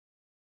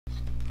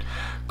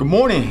Good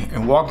morning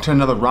and welcome to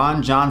another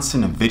Ron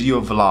Johnson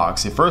video vlog.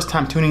 So first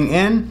time tuning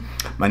in,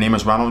 my name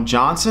is Ronald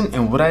Johnson,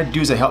 and what I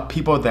do is I help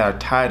people that are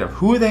tired of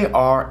who they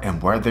are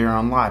and where they are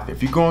in life.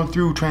 If you're going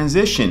through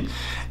transition,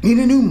 need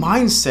a new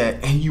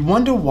mindset, and you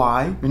wonder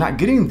why you're not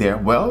getting there,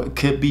 well, it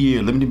could be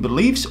your limiting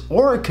beliefs,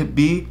 or it could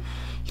be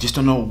you just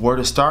don't know where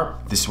to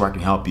start. This is where I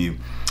can help you.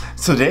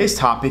 So today's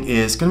topic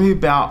is going to be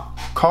about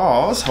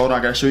cause. Hold on,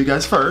 I gotta show you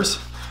guys first.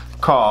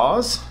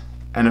 Cause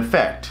and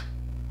effect.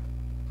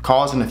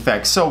 Cause and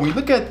effect. So when you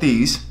look at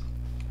these,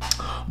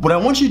 what I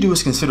want you to do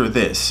is consider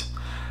this.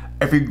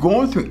 If you're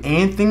going through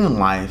anything in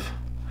life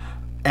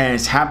and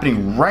it's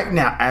happening right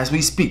now as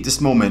we speak, this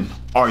moment,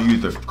 are you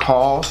the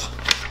cause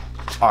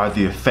or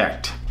the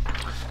effect?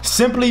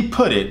 Simply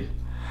put it,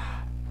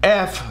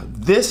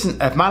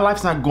 if my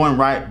life's not going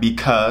right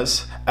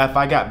because, if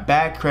I got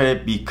bad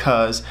credit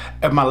because,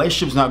 if my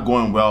relationship's not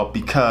going well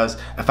because,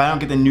 if I don't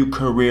get the new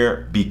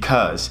career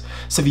because.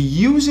 So if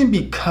you're using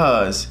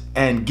because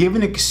and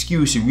giving an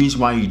excuse, the reason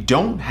why you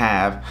don't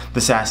have the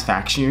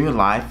satisfaction in your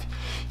life,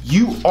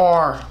 you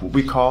are what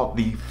we call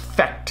the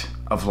effect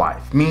of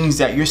life. Means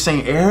that you're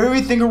saying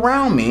everything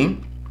around me,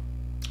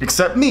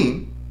 except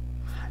me,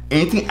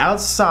 anything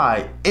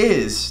outside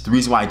is the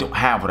reason why I don't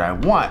have what I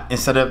want,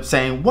 instead of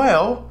saying,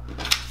 well,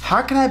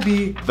 how can I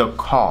be the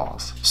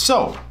cause?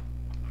 So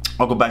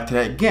I'll go back to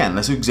that again.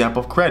 Let's do an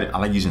example of credit. I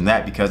like using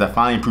that because I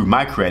finally improved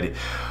my credit.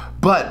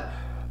 But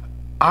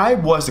I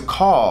was the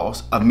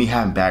cause of me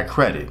having bad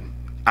credit.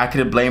 I could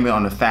have blamed it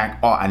on the fact,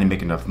 oh, I didn't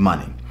make enough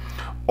money,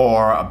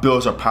 or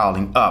bills are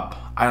piling up,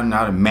 I don't know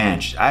how to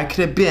manage. I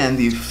could have been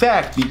the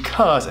effect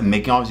because of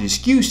making all these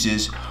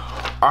excuses,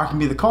 or I can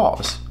be the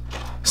cause.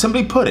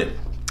 Simply put it,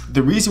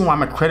 the reason why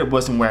my credit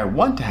wasn't where I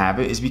want to have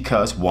it is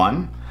because,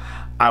 one,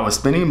 I was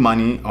spending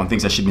money on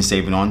things I should be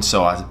saving on.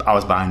 So I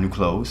was buying new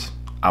clothes,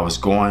 I was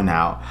going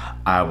out,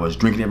 I was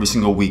drinking every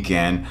single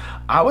weekend,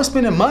 I was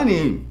spending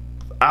money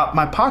out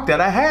my pocket that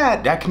I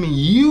had that I can be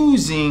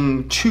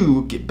using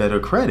to get better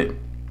credit.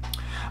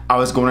 I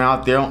was going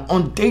out there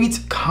on dates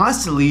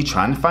constantly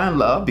trying to find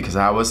love because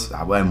I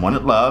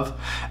wanted love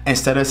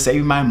instead of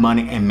saving my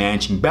money and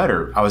managing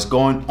better. I was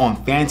going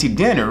on fancy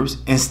dinners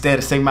instead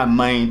of saving my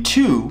money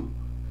to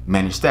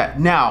manage that.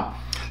 Now,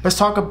 let's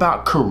talk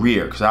about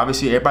career, because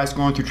obviously everybody's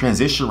going through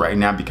transition right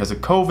now because of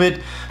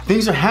COVID.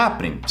 Things are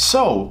happening.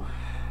 So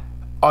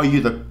are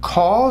you the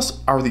cause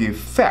or the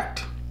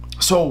effect?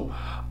 So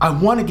I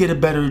want to get a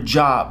better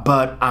job,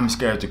 but I'm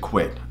scared to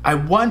quit. I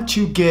want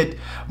to get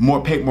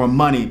paid more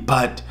money,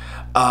 but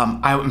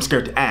I'm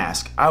scared to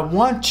ask. I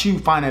want to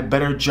find a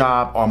better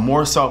job or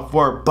more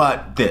self-worth,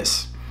 but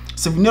this.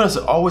 So if you notice,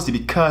 it's always a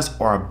because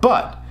or a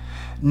but.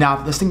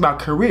 Now let's think about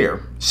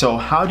career. So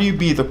how do you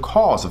be the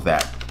cause of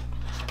that?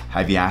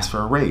 Have you asked for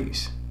a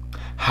raise?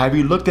 Have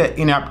you looked at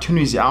any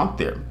opportunities out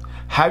there?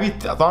 Have you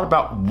thought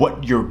about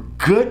what you're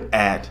good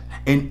at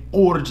in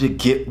order to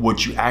get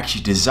what you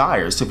actually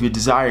desire? So if your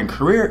desire in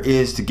career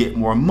is to get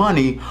more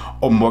money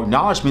or more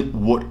acknowledgement,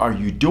 what are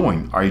you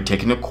doing? Are you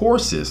taking the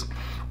courses?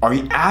 Are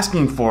you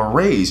asking for a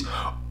raise?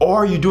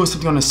 Or are you doing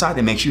something on the side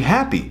that makes you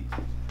happy?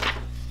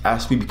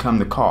 As we become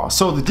the cause.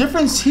 So the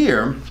difference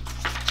here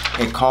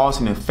in cause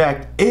and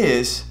effect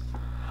is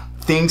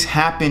things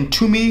happen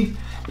to me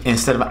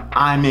instead of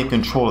I'm in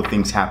control of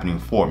things happening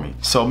for me.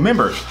 So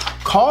remember,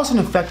 cause and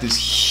effect is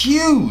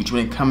huge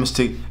when it comes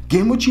to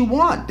getting what you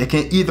want. It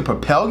can either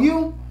propel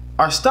you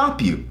or stop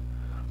you.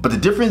 But the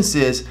difference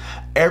is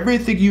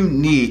everything you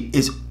need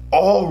is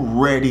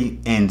already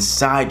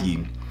inside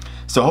you.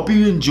 So I hope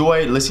you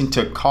enjoy listening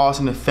to cause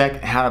and effect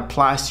and how it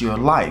applies to your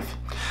life.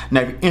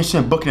 Now, if you're interested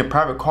in booking a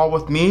private call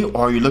with me,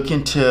 or you're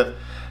looking to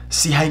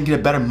see how you can get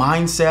a better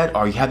mindset,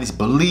 or you have these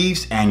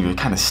beliefs and you're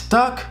kind of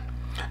stuck,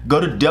 go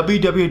to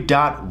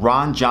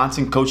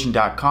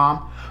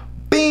www.ronjohnsoncoaching.com.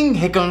 Bing,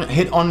 hit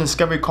on the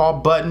discovery call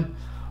button.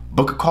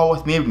 Book a call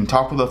with me. We can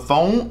talk with a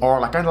phone, or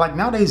like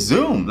nowadays,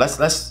 Zoom.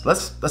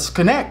 Let's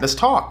connect. Let's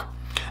talk.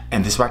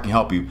 And this is where I can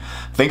help you.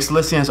 Thanks for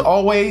listening as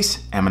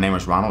always. And my name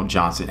is Ronald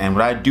Johnson. And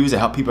what I do is I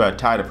help people that are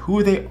tired of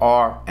who they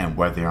are and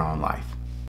where they are in life.